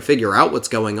trying to figure out what's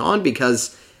going on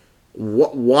because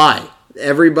why?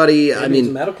 Everybody, maybe it's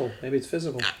medical. Maybe it's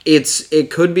physical.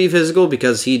 It could be physical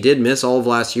because he did miss all of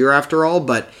last year after all.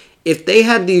 But if they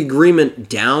had the agreement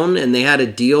down and they had a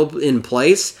deal in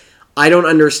place, I don't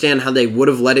understand how they would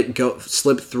have let it go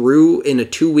slip through in a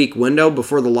 2-week window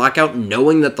before the lockout,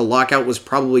 knowing that the lockout was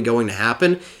probably going to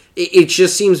happen. It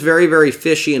just seems very, very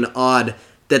fishy and odd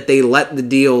that they let the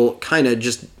deal kind of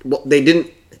just, well, they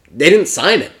didn't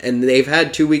sign it, and they've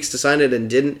had 2 weeks to sign it and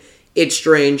didn't. It's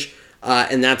strange,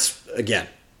 and that's, again,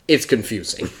 it's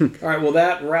confusing. All right, well,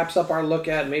 that wraps up our look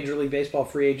at Major League Baseball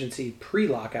free agency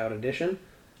pre-lockout edition.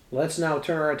 Let's now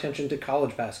turn our attention to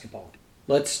college basketball.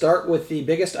 Let's start with the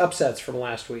biggest upsets from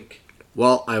last week.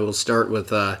 Well, I will start with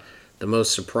the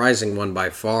most surprising one by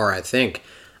far, I think.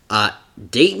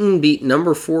 Dayton beat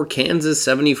number 4 Kansas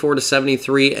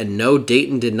 74-73, and no,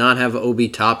 Dayton did not have Obi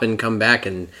Toppin come back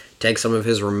and take some of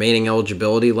his remaining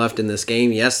eligibility left in this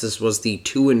game. Yes, this was the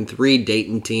 2-3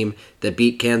 Dayton team that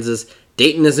beat Kansas.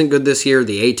 Dayton isn't good this year.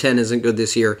 The A-10 isn't good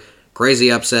this year.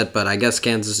 Crazy upset, but I guess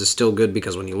Kansas is still good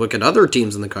because when you look at other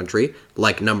teams in the country,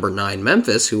 like number 9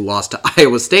 Memphis, who lost to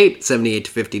Iowa State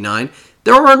 78-59,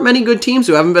 there aren't many good teams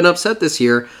who haven't been upset this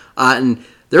year, and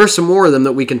there are some more of them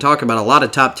that we can talk about. A lot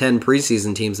of top 10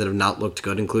 preseason teams that have not looked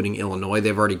good, including Illinois.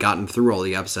 They've already gotten through all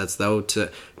the upsets, though,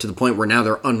 to the point where now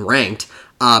they're unranked.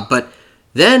 But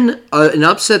then an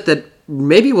upset that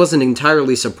maybe wasn't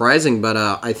entirely surprising, but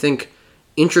I think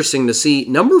interesting to see.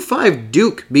 Number 5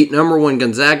 Duke beat number 1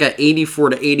 Gonzaga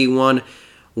 84-81.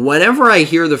 Whenever I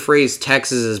hear the phrase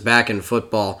Texas is back in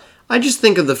football, I just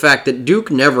think of the fact that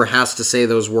Duke never has to say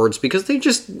those words because they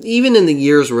just, even in the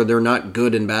years where they're not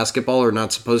good in basketball or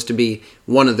not supposed to be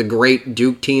one of the great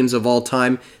Duke teams of all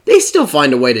time, they still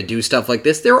find a way to do stuff like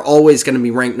this. They're always going to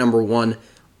be ranked number 1.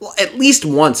 Well, at least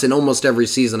once in almost every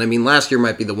season. I mean, last year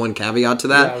might be the one caveat to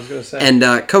that. Yeah, I was going to say.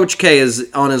 And Coach K is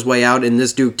on his way out, and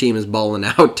this Duke team is balling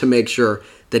out to make sure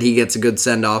that he gets a good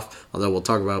send-off, although we'll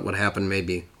talk about what happened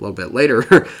maybe a little bit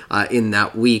later in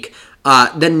that week.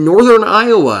 Then Northern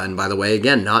Iowa, and by the way,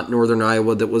 again, not Northern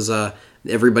Iowa that was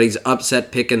everybody's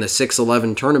upset pick in the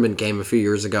 6-11 tournament game a few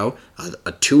years ago.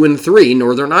 A 2-3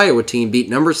 Northern Iowa team beat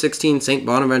number 16 St.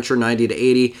 Bonaventure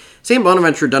 90-80. St.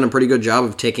 Bonaventure done a pretty good job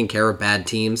of taking care of bad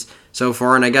teams so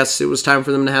far, and I guess it was time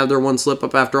for them to have their one slip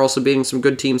up after also beating some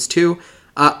good teams too.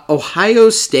 Ohio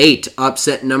State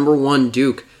upset number 1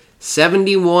 Duke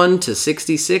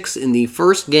 71-66 in the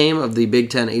first game of the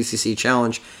Big Ten ACC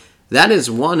Challenge. That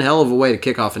is one hell of a way to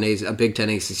kick off a Big Ten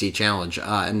ACC Challenge,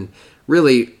 and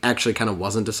really actually kind of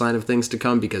wasn't a sign of things to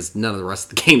come because none of the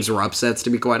rest of the games were upsets, to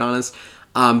be quite honest.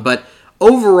 But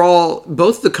overall,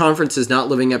 both the conferences not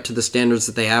living up to the standards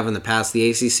that they have in the past. The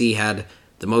ACC had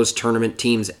the most tournament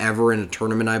teams ever in a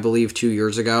tournament, I believe, 2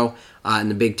 years ago. And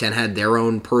the Big Ten had their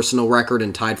own personal record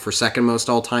and tied for second most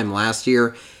all-time last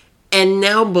year. And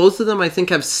now both of them, I think,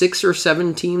 have 6 or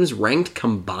 7 teams ranked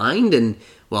combined. And,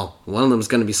 well, one of them is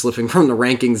going to be slipping from the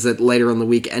rankings later in the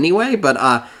week anyway.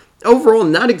 But overall,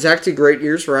 not exactly great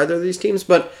years for either of these teams.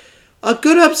 But a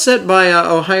good upset by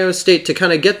Ohio State to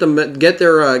kind of get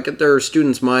their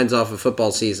students' minds off of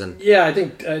football season. Yeah, I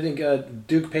think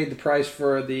Duke paid the price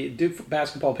for Duke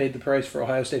basketball paid the price for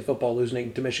Ohio State football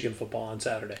losing to Michigan football on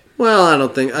Saturday. Well, I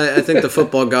don't think I think the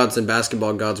football gods and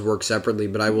basketball gods work separately,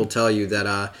 but I will tell you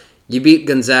that you beat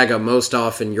Gonzaga most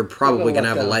often, you're probably going to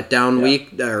have a letdown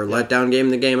week or letdown game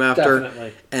the game after.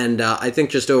 Definitely. And I think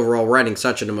just overall riding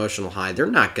such an emotional high, they're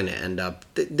not going to end up.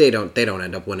 They don't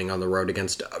end up winning on the road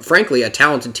against, frankly, a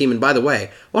talented team. And by the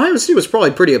way, Ohio State was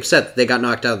probably pretty upset that they got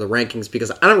knocked out of the rankings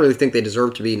because I don't really think they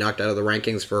deserve to be knocked out of the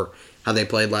rankings for how they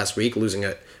played last week,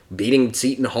 beating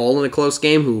Seton Hall in a close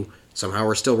game, who somehow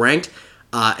are still ranked.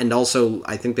 And also,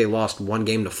 I think they lost one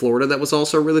game to Florida that was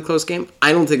also a really close game.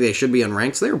 I don't think they should be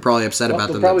unranked, so they were probably upset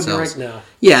about them themselves. They'll probably be ranked now.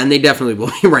 Yeah, and they definitely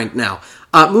will be ranked now.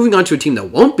 Moving on to a team that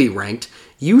won't be ranked,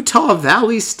 Utah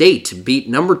Valley State beat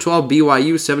number 12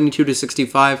 BYU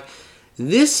 72-65.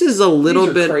 This is a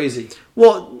little bit crazy.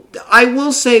 Well, I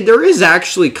will say there is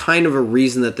actually kind of a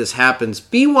reason that this happens.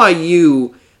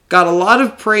 BYU got a lot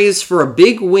of praise for a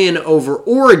big win over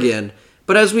Oregon,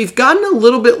 but as we've gotten a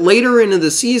little bit later into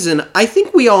the season, I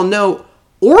think we all know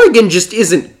Oregon just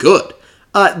isn't good.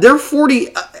 They're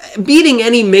beating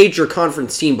any major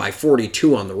conference team by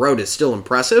 42 on the road is still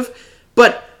impressive,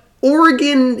 but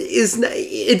Oregon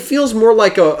it feels more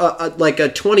like a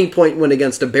 20-point win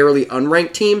against a barely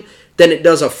unranked team than it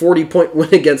does a 40-point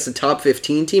win against a top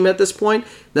 15 team at this point,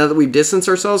 now that we've distanced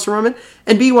ourselves from it.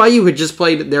 And BYU had just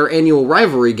played their annual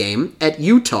rivalry game at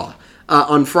Utah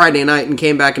on Friday night and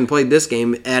came back and played this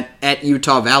game at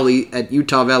Utah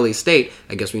Valley State.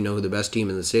 I guess we know who the best team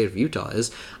in the state of Utah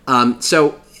is.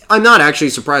 So I'm not actually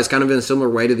surprised, kind of in a similar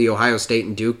way to the Ohio State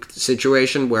and Duke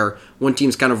situation where one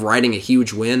team's kind of riding a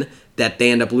huge win that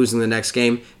they end up losing the next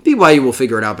game. BYU will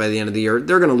figure it out by the end of the year.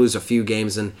 They're going to lose a few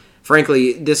games, and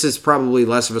frankly, this is probably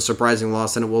less of a surprising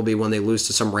loss than it will be when they lose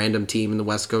to some random team in the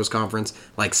West Coast Conference,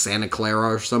 like Santa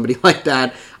Clara or somebody like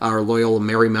that, or Loyola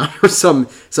Marymount or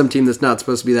some team that's not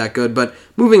supposed to be that good. But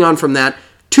moving on from that,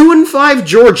 2-5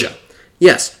 Georgia.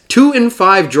 Yes,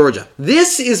 2-5 Georgia.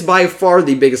 This is by far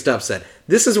the biggest upset.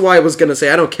 This is why I was going to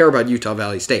say I don't care about Utah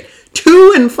Valley State.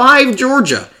 2-5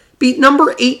 Georgia beat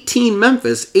number 18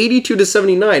 Memphis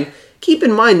 82-79. Keep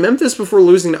in mind, Memphis before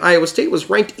losing to Iowa State was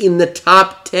ranked in the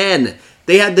top 10.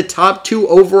 They had the top 2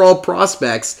 overall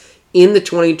prospects in the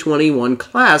 2021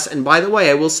 class. And by the way,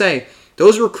 I will say,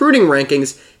 those recruiting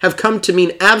rankings have come to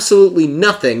mean absolutely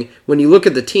nothing when you look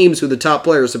at the teams who the top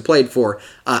players have played for.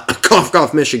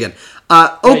 Cough, Michigan.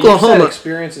 Oklahoma. You said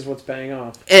experience is what's paying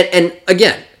off. And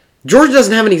again, Georgia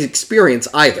doesn't have any experience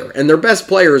either. And their best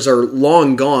players are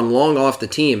long gone, long off the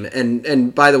team.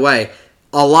 And by the way,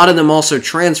 a lot of them also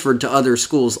transferred to other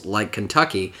schools like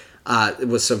Kentucky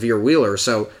with Severe Wheeler.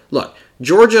 So, look,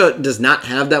 Georgia does not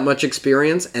have that much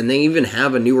experience, and they even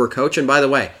have a newer coach. And by the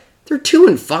way, they're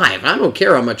 2-5. I don't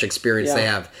care how much experience they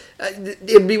have.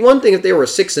 It'd be one thing if they were a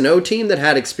 6-0 team that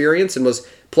had experience and was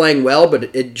playing well,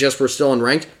 but it just were still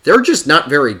unranked. They're just not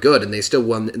very good, and they still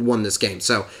won this game.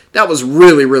 So that was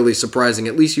really, really surprising.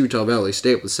 At least Utah Valley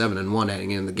State was 7-1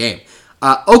 heading into the game.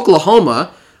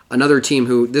 Oklahoma, another team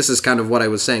who, this is kind of what I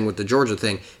was saying with the Georgia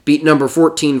thing, beat number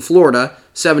 14 Florida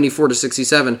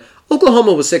 74-67.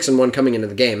 Oklahoma was 6-1 coming into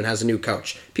the game and has a new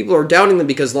coach. People are doubting them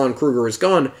because Lon Kruger is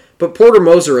gone, but Porter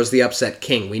Moser is the upset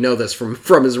king. We know this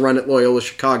from his run at Loyola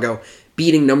Chicago,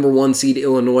 beating number 1 seed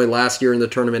Illinois last year in the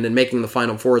tournament and making the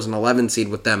Final Four as an 11 seed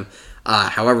with them,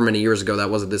 however many years ago that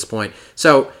was at this point.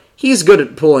 So he's good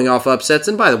at pulling off upsets,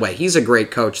 and by the way, he's a great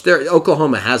coach.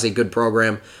 Oklahoma has a good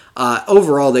program.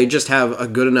 Overall, they just have a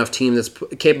good enough team that's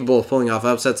capable of pulling off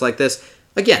upsets like this.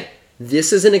 Again,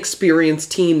 this is an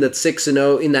experienced team that's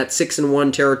 6-0 in that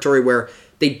 6-1 territory where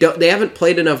they haven't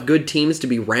played enough good teams to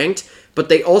be ranked, but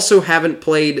they also haven't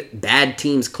played bad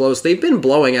teams close. They've been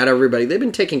blowing out everybody. They've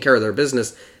been taking care of their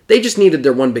business. They just needed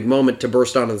their one big moment to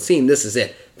burst onto the scene. This is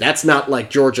it. That's not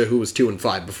like Georgia, who was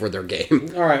 2-5 before their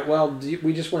game. All right, well,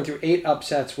 we just went through 8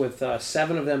 upsets with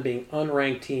 7 of them being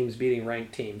unranked teams beating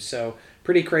ranked teams. So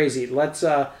pretty crazy. Let's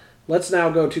now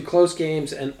go to close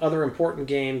games and other important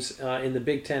games in the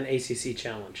Big Ten ACC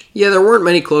Challenge. Yeah, there weren't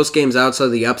many close games outside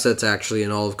of the upsets, actually,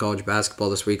 in all of college basketball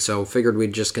this week, so figured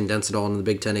we'd just condense it all into the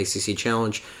Big Ten ACC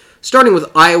Challenge. Starting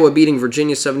with Iowa beating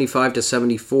Virginia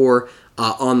 75-74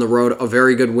 on the road, a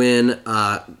very good win.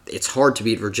 It's hard to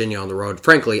beat Virginia on the road.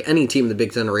 Frankly, any team in the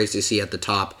Big Ten or ACC at the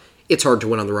top, it's hard to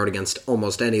win on the road against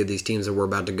almost any of these teams that we're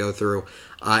about to go through.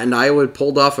 And Iowa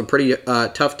pulled off a pretty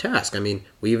tough task. I mean,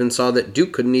 we even saw that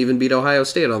Duke couldn't even beat Ohio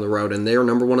State on the road, and they are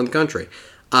number 1 in the country.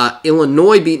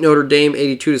 Illinois beat Notre Dame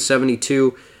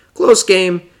 82-72. Close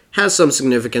game, has some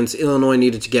significance. Illinois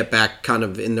needed to get back kind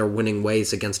of in their winning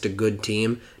ways against a good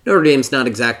team. Notre Dame's not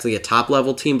exactly a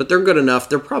top-level team, but they're good enough.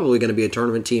 They're probably going to be a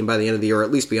tournament team by the end of the year, or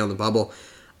at least be on the bubble.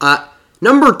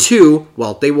 Number 2,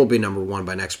 well, they will be number 1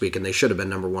 by next week, and they should have been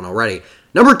number 1 already.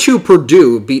 Number 2,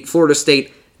 Purdue beat Florida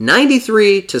State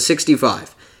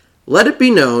 93-65. Let it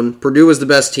be known, Purdue is the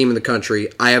best team in the country.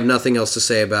 I have nothing else to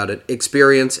say about it.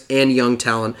 Experience and young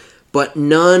talent. But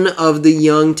none of the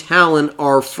young talent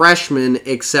are freshmen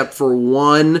except for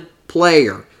one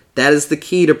player. That is the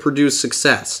key to Purdue's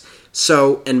success.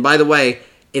 So, and by the way,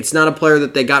 it's not a player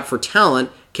that they got for talent.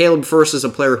 Caleb Furst is a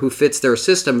player who fits their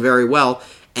system very well.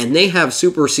 And they have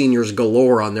super seniors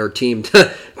galore on their team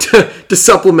to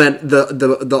supplement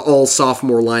the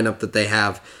all-sophomore lineup that they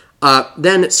have.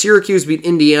 Then Syracuse beat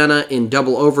Indiana in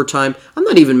double overtime. I'm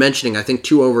not even mentioning, I think,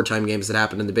 2 overtime games that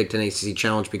happened in the Big Ten ACC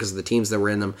Challenge because of the teams that were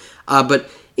in them. But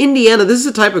Indiana, this is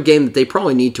the type of game that they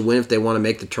probably need to win if they want to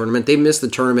make the tournament. They missed the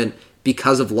tournament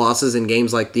because of losses in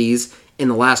games like these in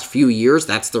the last few years.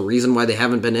 That's the reason why they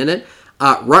haven't been in it.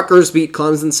 Rutgers beat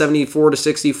Clemson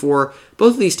 74-64.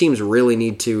 Both of these teams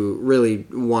really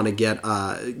want to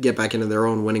get back into their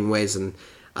own winning ways, and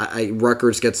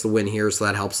Rutgers gets the win here, so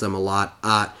that helps them a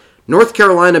lot. North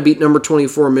Carolina beat number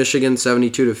 24 Michigan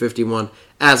 72-51.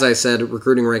 As I said,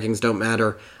 recruiting rankings don't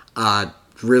matter.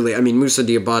 Really, I mean, Moussa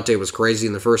Diabate was crazy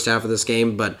in the first half of this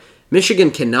game, but Michigan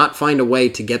cannot find a way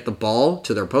to get the ball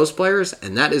to their post players,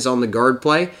 and that is on the guard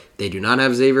play. They do not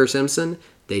have Xavier Simpson.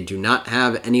 They do not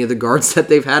have any of the guards that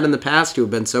they've had in the past who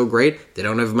have been so great. They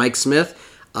don't have Mike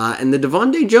Smith. And the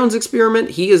Devontae Jones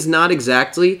experiment, he is not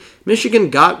exactly. Michigan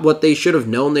got what they should have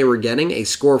known they were getting, a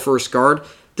score-first guard.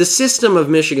 The system of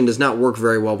Michigan does not work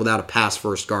very well without a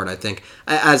pass-first guard, I think.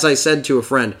 As I said to a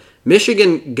friend,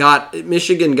 Michigan got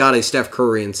a Steph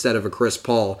Curry instead of a Chris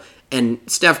Paul, And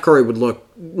Steph Curry wouldn't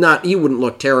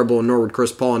look terrible, and nor would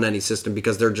Chris Paul in any system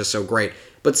because they're just so great.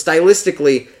 But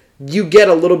stylistically, you get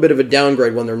a little bit of a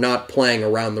downgrade when they're not playing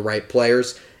around the right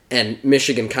players, and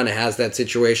Michigan kind of has that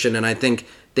situation, and I think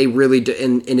they really do.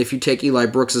 And if you take Eli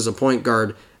Brooks as a point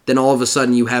guard, then all of a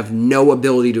sudden you have no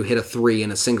ability to hit a three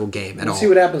in a single game at all. We'll see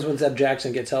what happens when Zeb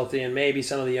Jackson gets healthy, and maybe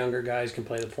some of the younger guys can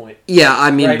play the point. Yeah, I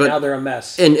mean, but now they're a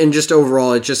mess. And just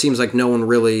overall, it just seems like no one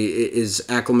really is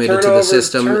acclimated to the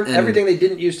system. And everything they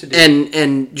didn't used to do.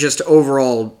 And just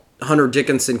overall, Hunter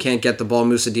Dickinson can't get the ball,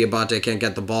 Moussa Diabate can't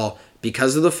get the ball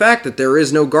because of the fact that there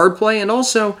is no guard play, and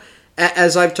also,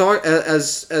 as I've talked,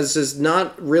 as is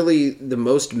not really the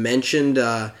most mentioned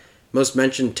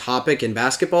topic in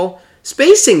basketball,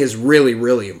 spacing is really,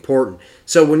 really important.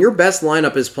 So when your best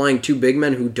lineup is playing two big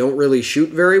men who don't really shoot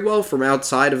very well from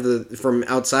outside of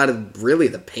really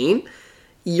the paint,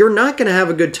 you're not going to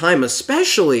have a good time,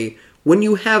 especially when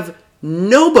you have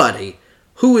nobody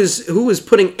who is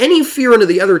putting any fear into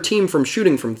the other team from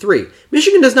shooting from three.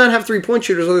 Michigan does not have three-point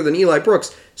shooters other than Eli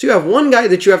Brooks, so you have one guy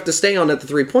that you have to stay on at the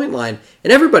three-point line,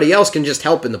 and everybody else can just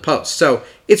help in the post. So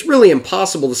it's really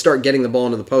impossible to start getting the ball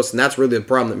into the post, and that's really the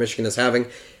problem that Michigan is having.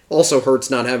 Also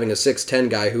hurts not having a 6'10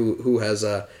 guy who has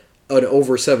an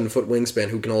over 7-foot wingspan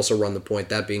who can also run the point,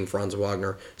 that being Franz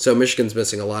Wagner. So Michigan's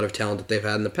missing a lot of talent that they've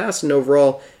had in the past, and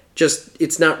overall, just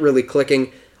it's not really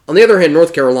clicking. On the other hand,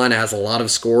 North Carolina has a lot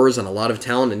of scorers and a lot of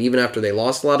talent, and even after they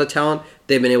lost a lot of talent,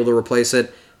 they've been able to replace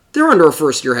it. They're under a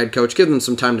first-year head coach. Give them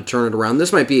some time to turn it around.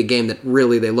 This might be a game that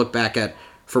really they look back at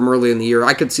from early in the year.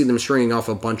 I could see them stringing off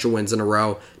a bunch of wins in a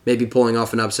row, maybe pulling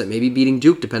off an upset, maybe beating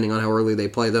Duke, depending on how early they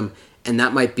play them, and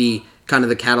that might be kind of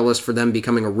the catalyst for them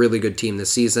becoming a really good team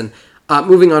this season.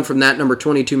 Moving on from that, number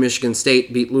 22 Michigan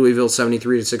State beat Louisville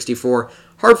 73-64.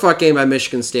 Hard-fought game by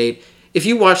Michigan State. If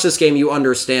you watch this game, you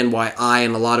understand why I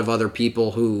and a lot of other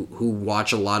people who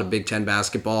watch a lot of Big Ten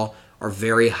basketball are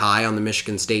very high on the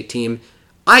Michigan State team.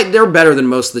 They're better than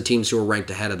most of the teams who are ranked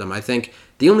ahead of them. I think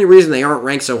the only reason they aren't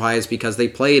ranked so high is because they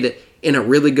played in a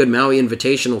really good Maui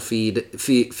Invitational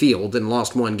field and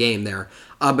lost one game there.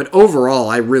 But overall,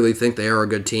 I really think they are a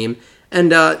good team.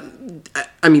 And,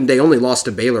 I mean, they only lost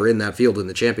to Baylor in that field in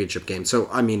the championship game. So,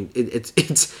 I mean,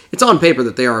 it's on paper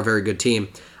that they are a very good team.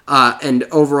 And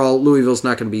overall, Louisville's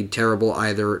not going to be terrible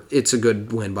either. It's a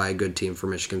good win by a good team for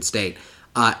Michigan State.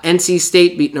 NC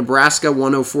State beat Nebraska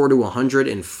 104-100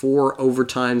 in 4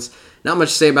 overtimes. Not much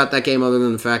to say about that game other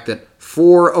than the fact that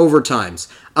 4 overtimes.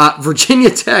 Virginia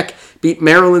Tech beat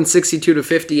Maryland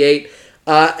 62-58.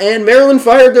 And Maryland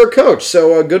fired their coach.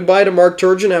 So goodbye to Mark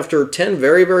Turgeon after 10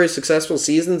 very, very successful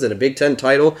seasons and a Big Ten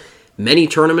title. Many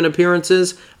tournament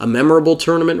appearances, a memorable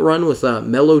tournament run with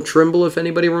Melo Trimble, if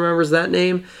anybody remembers that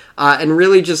name. And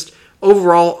really just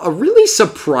overall a really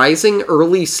surprising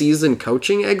early season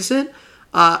coaching exit.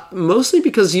 Mostly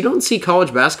because you don't see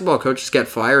college basketball coaches get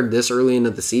fired this early into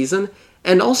the season.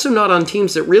 And also not on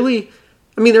teams that really,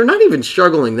 I mean, they're not even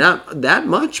struggling that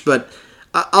much, but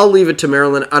I'll leave it to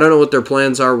Maryland. I don't know what their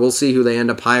plans are. We'll see who they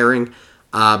end up hiring.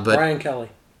 But Brian Kelly.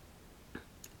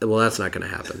 Well, that's not going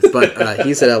to happen. But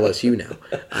he's at LSU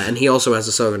now. And he also has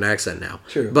a southern accent now.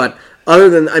 True. But other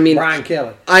than, I mean, Brian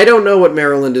Kelly. I don't know what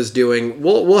Maryland is doing.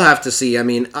 We'll have to see. I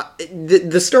mean,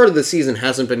 the start of the season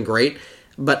hasn't been great,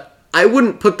 but I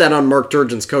wouldn't put that on Mark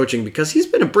Turgeon's coaching because he's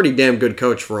been a pretty damn good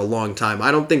coach for a long time.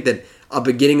 I don't think that a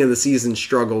beginning of the season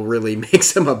struggle really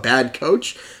makes him a bad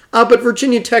coach. But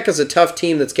Virginia Tech is a tough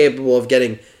team that's capable of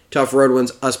getting tough road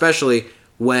wins, especially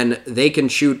when they can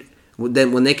shoot,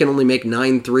 when they can only make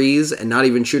 9 threes and not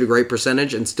even shoot a great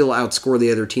percentage and still outscore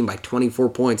the other team by 24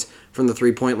 points from the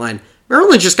three-point line.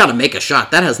 Maryland just got to make a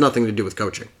shot. That has nothing to do with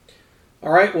coaching.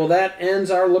 All right, well, that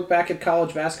ends our look back at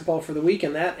college basketball for the week,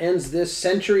 and that ends this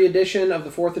century edition of the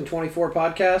 4th and 24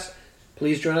 podcast.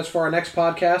 Please join us for our next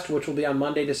podcast, which will be on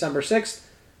Monday, December 6th,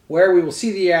 where we will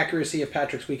see the accuracy of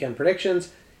Patrick's weekend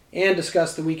predictions and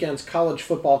discuss the weekend's college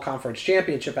football conference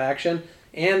championship action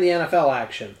and the NFL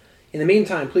action. In the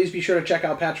meantime, please be sure to check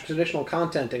out Patrick's additional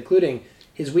content, including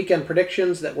his weekend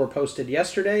predictions that were posted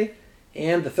yesterday,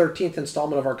 and the 13th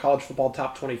installment of our college football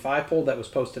top 25 poll that was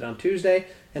posted on Tuesday,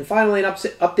 and finally an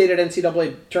updated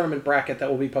NCAA tournament bracket that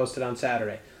will be posted on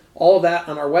Saturday. All of that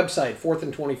on our website,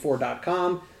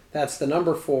 4thand24.com. That's the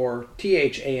number 4,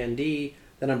 THAND,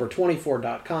 the number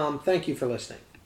 24.com. Thank you for listening.